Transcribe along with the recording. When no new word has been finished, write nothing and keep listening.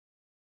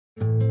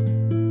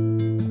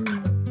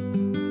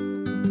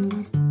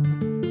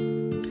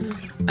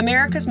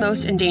America's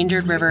Most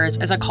Endangered Rivers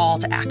is a call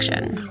to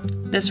action.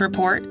 This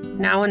report,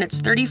 now in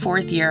its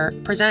 34th year,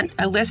 presents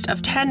a list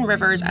of 10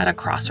 rivers at a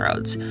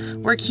crossroads,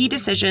 where key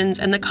decisions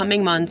in the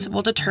coming months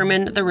will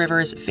determine the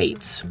river's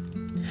fates.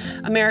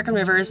 American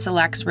Rivers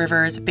selects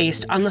rivers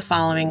based on the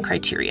following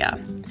criteria: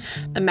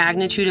 the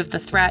magnitude of the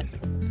threat,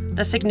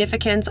 the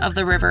significance of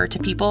the river to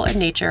people and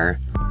nature,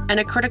 and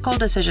a critical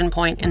decision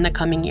point in the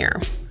coming year.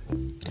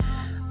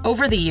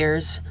 Over the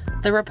years,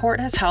 the report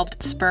has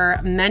helped spur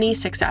many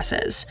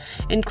successes,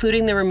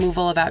 including the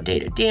removal of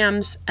outdated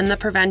dams and the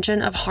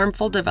prevention of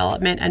harmful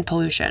development and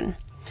pollution.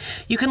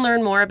 You can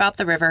learn more about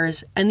the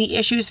rivers and the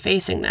issues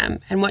facing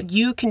them and what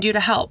you can do to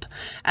help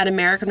at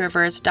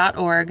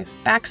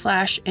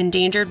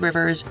americanrivers.org/Endangered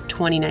Rivers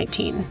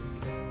 2019.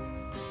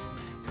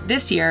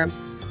 This year,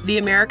 the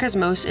America's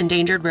Most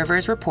Endangered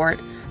Rivers report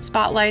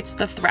spotlights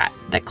the threat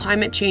that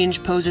climate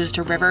change poses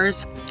to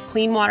rivers,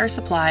 clean water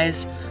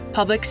supplies,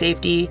 public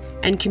safety,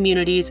 and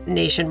communities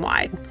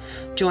nationwide.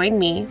 Join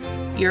me,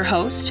 your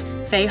host,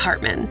 Faye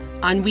Hartman,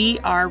 on We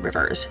Are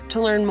Rivers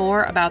to learn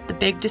more about the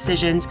big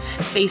decisions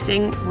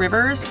facing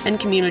rivers and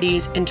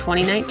communities in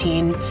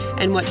 2019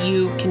 and what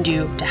you can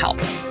do to help.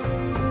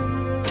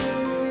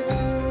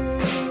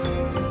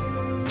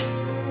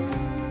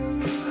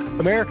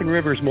 American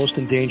Rivers Most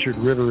Endangered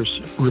Rivers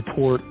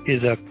report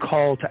is a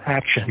call to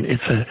action.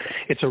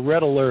 It's a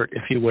red alert,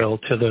 if you will,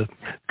 to the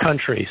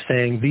country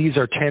saying these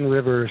are 10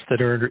 rivers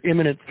that are under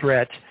imminent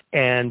threat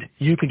and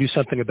you can do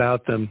something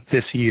about them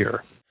this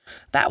year.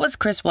 That was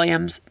Chris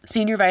Williams,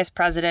 Senior Vice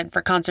President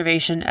for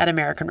Conservation at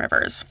American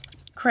Rivers.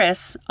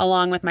 Chris,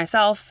 along with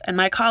myself and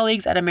my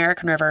colleagues at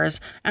American Rivers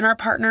and our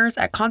partners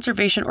at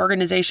conservation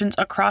organizations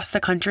across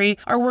the country,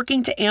 are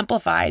working to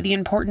amplify the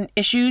important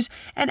issues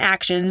and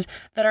actions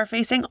that are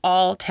facing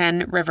all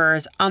 10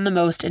 rivers on the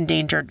most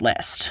endangered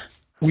list.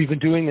 We've been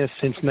doing this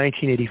since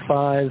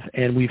 1985,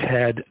 and we've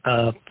had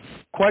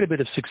quite a bit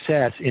of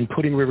success in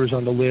putting rivers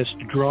on the list,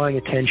 drawing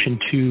attention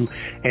to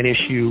an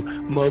issue,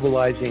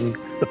 mobilizing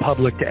the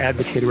public to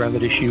advocate around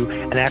that issue,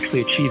 and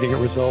actually achieving a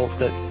result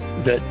that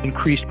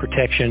increased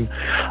protection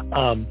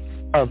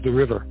of the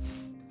river.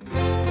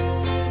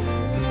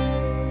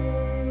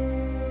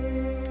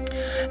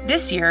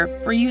 This year,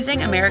 we're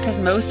using America's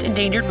Most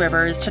Endangered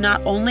Rivers to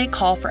not only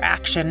call for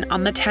action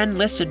on the 10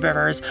 listed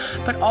rivers,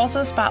 but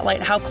also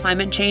spotlight how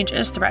climate change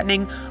is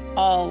threatening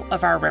all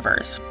of our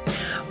rivers.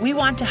 We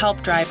want to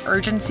help drive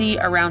urgency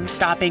around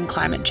stopping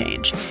climate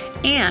change,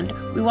 and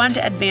we want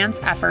to advance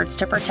efforts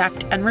to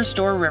protect and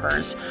restore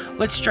rivers,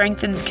 which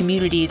strengthens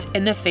communities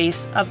in the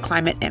face of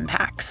climate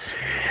impacts.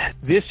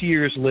 This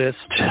year's list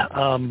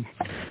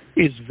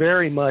is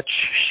very much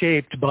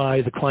shaped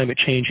by the climate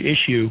change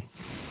issue,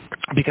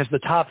 because the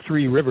top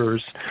 3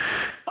 rivers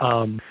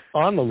on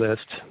the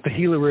list, the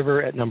Gila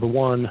River at number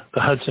 1,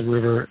 the Hudson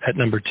River at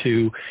number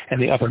 2,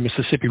 and the Upper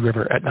Mississippi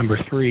River at number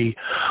 3,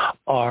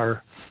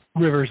 are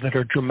rivers that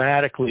are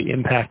dramatically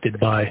impacted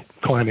by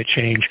climate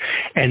change,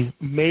 and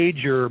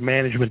major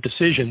management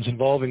decisions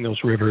involving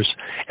those rivers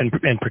and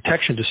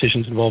protection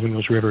decisions involving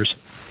those rivers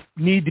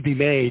need to be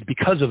made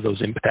because of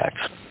those impacts.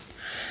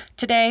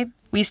 Today,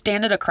 we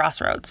stand at a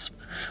crossroads.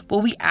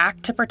 Will we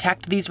act to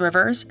protect these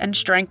rivers and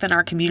strengthen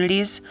our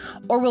communities,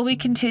 or will we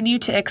continue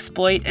to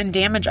exploit and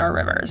damage our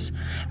rivers,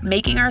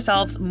 making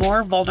ourselves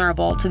more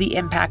vulnerable to the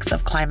impacts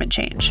of climate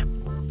change?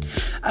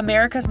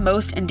 America's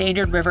Most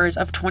Endangered Rivers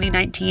of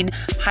 2019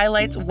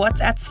 highlights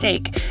what's at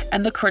stake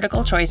and the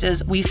critical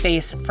choices we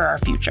face for our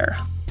future.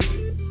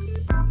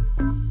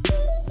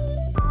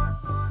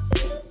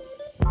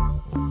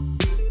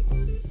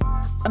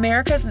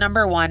 America's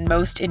number 1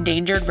 most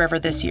endangered river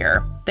this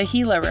year, the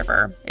Gila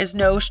River, is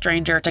no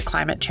stranger to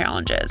climate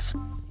challenges.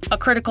 A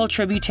critical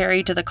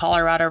tributary to the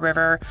Colorado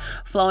River,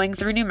 flowing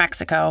through New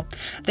Mexico,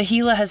 the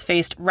Gila has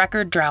faced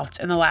record droughts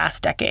in the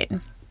last decade.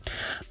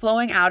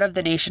 Flowing out of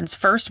the nation's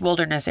first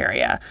wilderness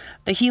area,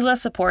 the Gila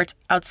supports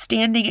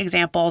outstanding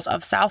examples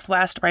of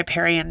southwest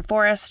riparian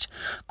forest,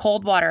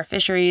 cold water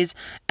fisheries,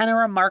 and a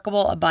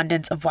remarkable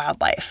abundance of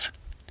wildlife.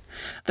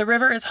 The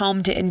river is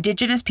home to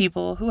indigenous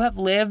people who have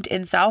lived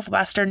in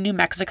southwestern New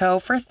Mexico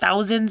for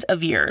thousands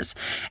of years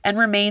and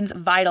remains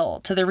vital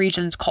to the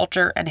region's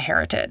culture and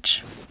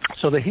heritage.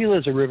 So the Gila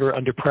is a river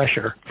under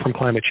pressure from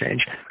climate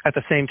change. At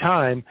the same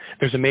time,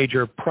 there's a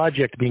major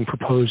project being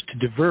proposed to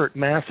divert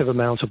massive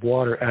amounts of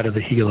water out of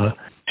the Gila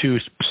to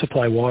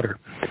supply water.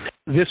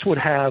 This would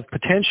have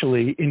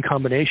potentially, in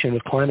combination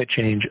with climate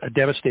change, a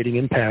devastating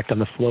impact on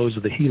the flows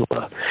of the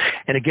Gila.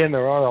 And again,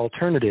 there are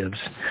alternatives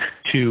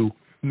to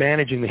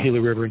managing the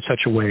Gila River in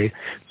such a way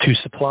to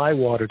supply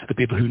water to the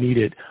people who need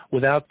it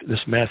without this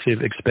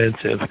massive,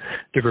 expensive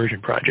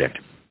diversion project.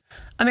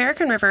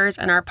 American Rivers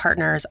and our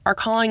partners are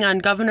calling on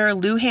Governor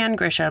Lujan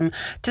Grisham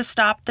to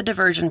stop the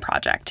diversion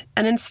project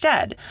and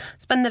instead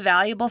spend the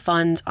valuable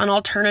funds on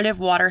alternative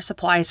water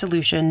supply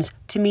solutions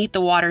to meet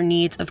the water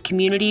needs of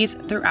communities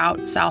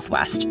throughout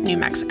southwest New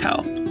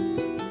Mexico.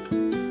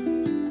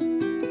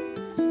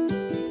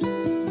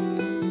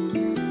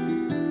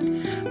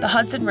 The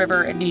Hudson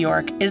River in New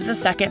York is the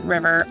second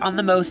river on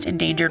the most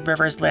endangered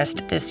rivers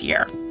list this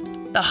year.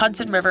 The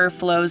Hudson River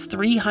flows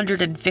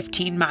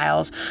 315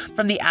 miles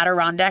from the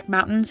Adirondack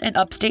Mountains in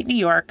upstate New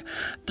York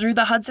through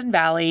the Hudson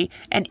Valley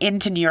and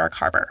into New York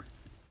Harbor.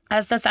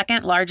 As the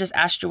second largest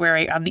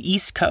estuary on the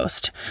East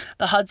Coast,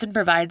 the Hudson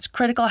provides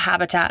critical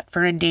habitat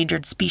for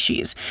endangered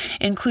species,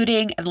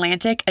 including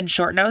Atlantic and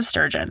short-nosed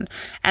sturgeon,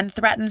 and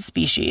threatened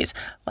species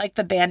like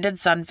the banded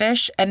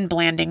sunfish and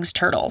Blanding's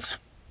turtles.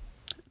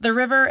 The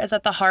river is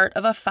at the heart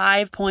of a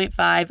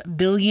 $5.5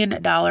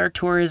 billion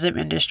tourism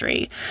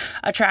industry,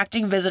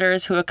 attracting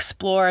visitors who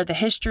explore the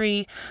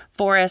history,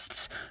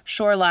 forests,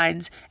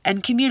 shorelines,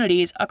 and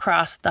communities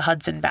across the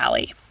Hudson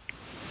Valley.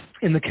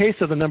 In the case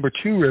of the number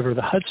 2 river,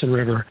 the Hudson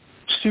River,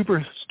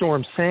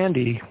 Superstorm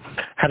Sandy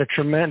had a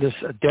tremendous,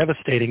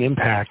 devastating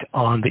impact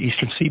on the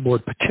eastern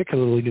seaboard,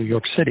 particularly New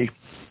York City,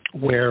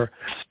 where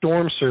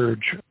storm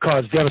surge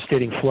caused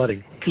devastating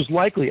flooding. It was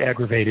likely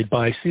aggravated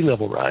by sea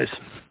level rise.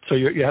 So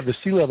you have the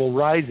sea level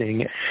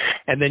rising,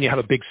 and then you have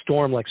a big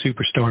storm like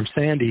Superstorm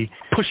Sandy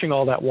pushing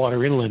all that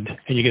water inland,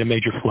 and you get a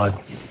major flood.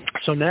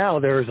 So now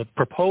there is a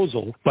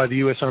proposal by the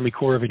U.S. Army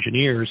Corps of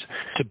Engineers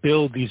to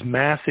build these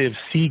massive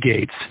sea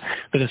gates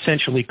that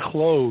essentially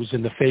close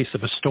in the face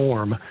of a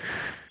storm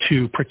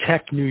to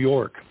protect New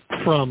York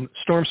from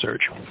storm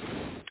surge.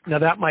 Now,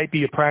 that might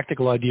be a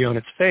practical idea on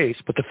its face,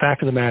 but the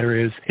fact of the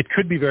matter is it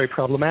could be very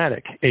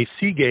problematic. A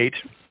sea gate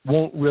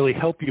won't really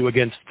help you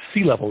against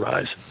sea level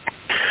rise.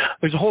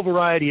 There's a whole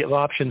variety of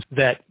options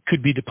that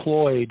could be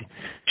deployed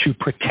to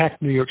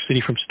protect New York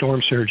City from storm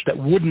surge that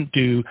wouldn't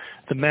do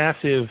the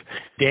massive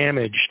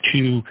damage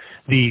to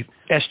the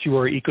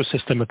estuary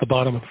ecosystem at the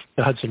bottom of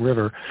the Hudson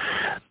River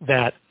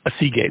that a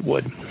sea gate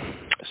would.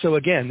 So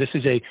again, this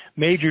is a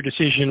major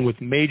decision with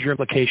major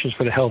implications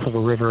for the health of a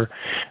river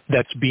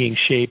that's being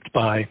shaped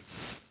by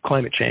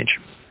climate change.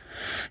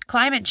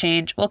 Climate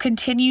change will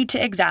continue to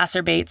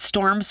exacerbate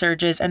storm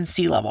surges and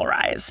sea level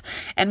rise,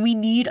 and we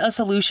need a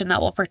solution that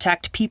will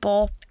protect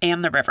people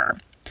and the river.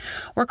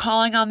 We're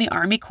calling on the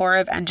Army Corps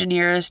of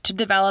Engineers to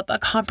develop a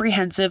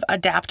comprehensive,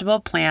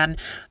 adaptable plan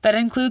that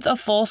includes a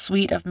full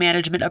suite of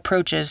management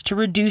approaches to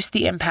reduce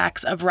the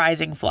impacts of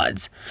rising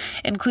floods,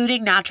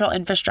 including natural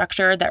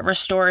infrastructure that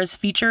restores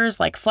features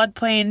like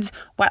floodplains,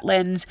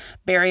 wetlands,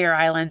 barrier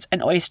islands,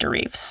 and oyster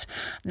reefs,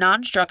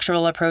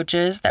 non-structural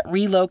approaches that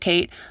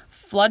relocate,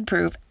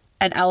 flood-proof,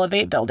 and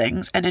elevate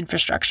buildings and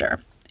infrastructure,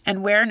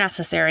 and where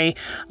necessary,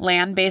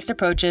 land-based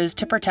approaches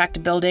to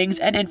protect buildings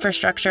and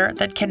infrastructure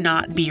that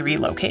cannot be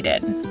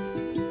relocated.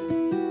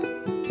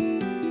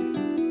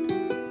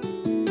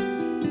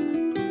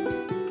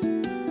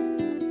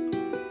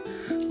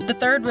 The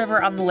third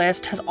river on the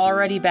list has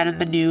already been in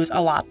the news a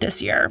lot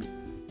this year.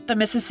 The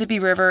Mississippi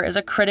River is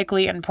a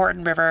critically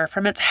important river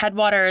from its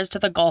headwaters to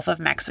the Gulf of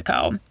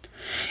Mexico.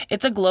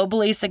 It's a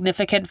globally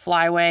significant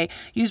flyway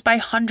used by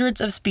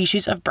hundreds of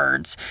species of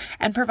birds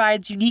and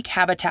provides unique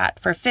habitat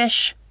for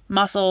fish,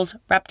 mussels,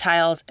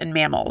 reptiles, and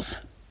mammals.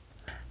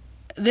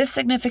 This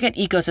significant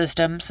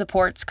ecosystem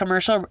supports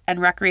commercial and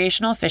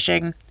recreational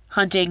fishing,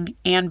 hunting,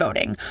 and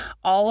boating,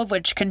 all of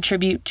which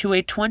contribute to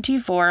a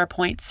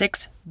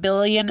 $24.6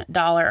 billion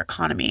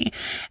economy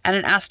and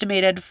an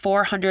estimated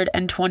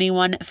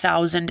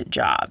 421,000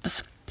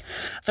 jobs.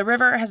 The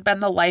river has been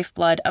the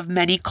lifeblood of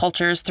many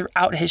cultures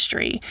throughout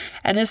history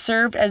and has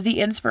served as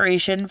the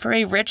inspiration for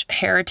a rich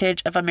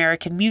heritage of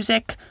American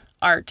music,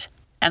 art,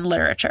 and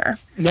literature.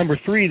 Number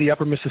 3, the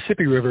Upper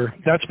Mississippi River,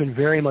 that's been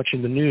very much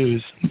in the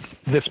news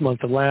this month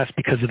and last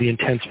because of the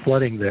intense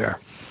flooding there.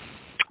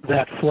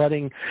 That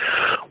flooding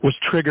was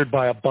triggered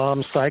by a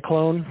bomb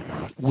cyclone,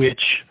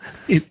 which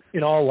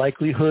in all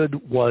likelihood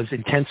was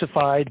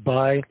intensified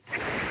by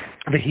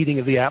the heating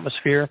of the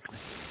atmosphere.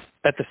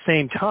 At the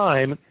same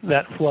time,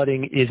 that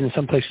flooding is in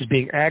some places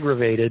being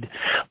aggravated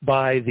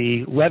by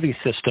the levee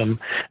system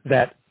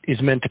that is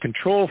meant to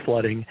control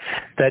flooding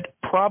that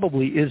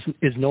probably is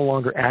no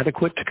longer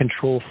adequate to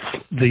control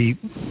the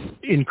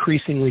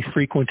increasingly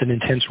frequent and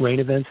intense rain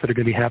events that are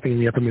going to be happening in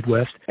the upper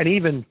Midwest. And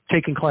even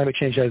taking climate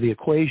change out of the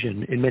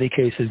equation, in many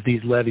cases,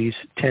 these levees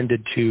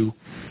tended to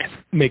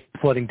make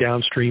flooding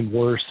downstream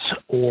worse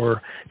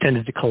or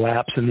tended to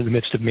collapse in the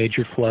midst of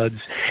major floods,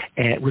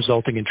 and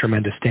resulting in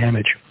tremendous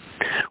damage.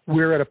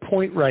 We're at a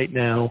point right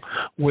now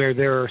where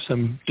there are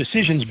some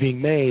decisions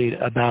being made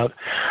about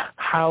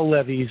how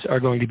levees are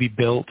going to be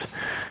built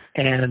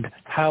and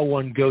how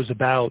one goes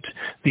about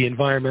the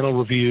environmental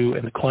review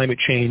and the climate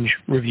change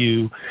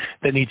review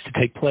that needs to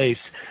take place.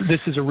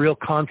 This is a real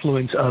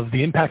confluence of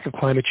the impact of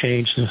climate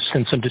change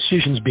and some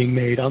decisions being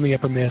made on the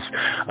Upper Miss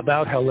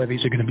about how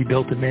levees are going to be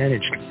built and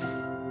managed.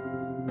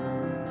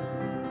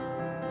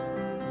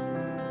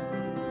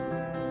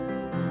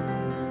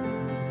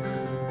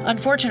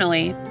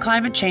 Unfortunately,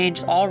 climate change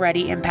is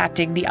already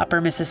impacting the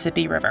Upper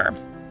Mississippi River,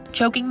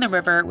 choking the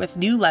river with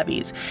new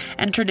levees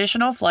and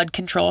traditional flood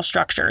control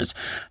structures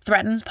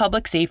threatens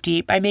public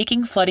safety by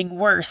making flooding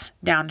worse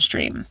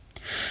downstream.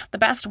 The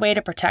best way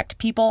to protect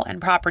people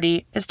and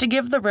property is to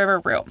give the river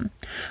room.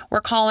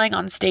 We're calling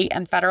on state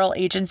and federal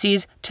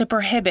agencies to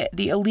prohibit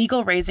the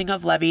illegal raising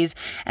of levees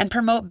and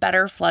promote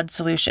better flood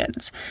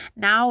solutions.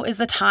 Now is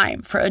the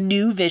time for a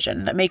new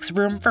vision that makes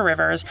room for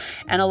rivers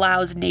and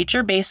allows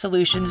nature-based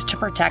solutions to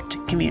protect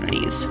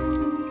communities.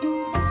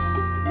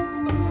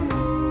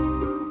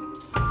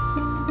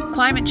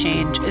 Climate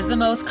change is the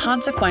most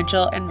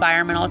consequential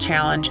environmental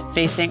challenge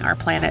facing our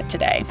planet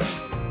today.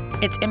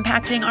 It's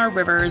impacting our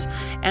rivers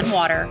and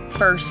water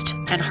first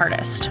and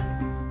hardest.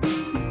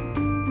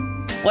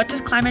 What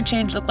does climate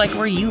change look like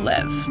where you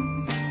live?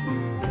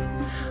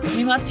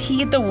 We must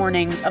heed the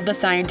warnings of the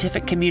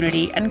scientific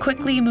community and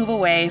quickly move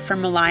away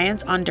from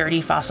reliance on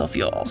dirty fossil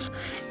fuels.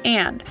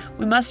 And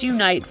we must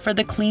unite for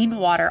the clean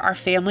water our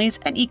families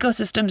and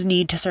ecosystems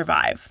need to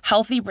survive.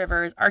 Healthy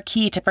rivers are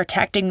key to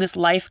protecting this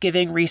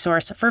life-giving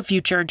resource for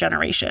future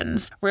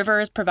generations.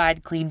 Rivers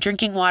provide clean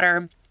drinking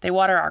water. They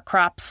water our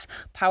crops,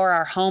 power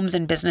our homes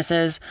and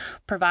businesses,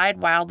 provide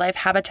wildlife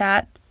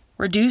habitat,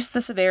 reduce the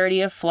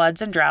severity of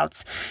floods and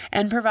droughts,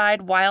 and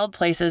provide wild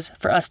places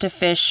for us to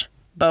fish,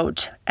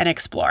 boat, and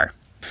explore.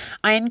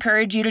 I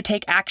encourage you to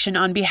take action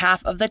on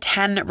behalf of the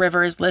 10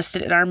 rivers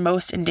listed in our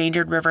Most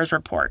Endangered Rivers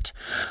report.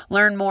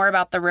 Learn more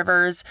about the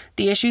rivers,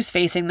 the issues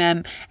facing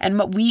them, and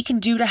what we can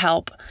do to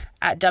help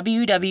at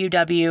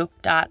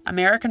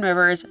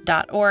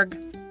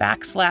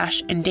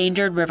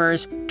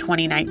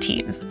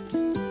www.americanrivers.org/endangeredrivers2019.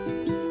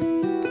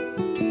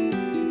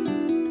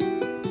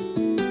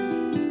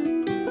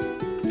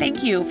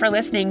 Thank you for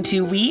listening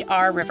to We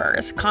Are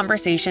Rivers,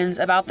 conversations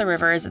about the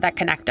rivers that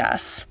connect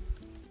us.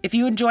 If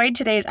you enjoyed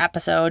today's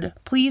episode,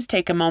 please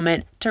take a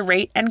moment to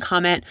rate and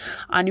comment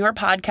on your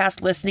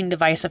podcast listening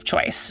device of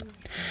choice.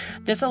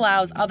 This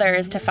allows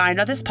others to find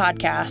this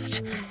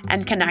podcast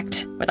and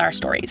connect with our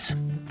stories.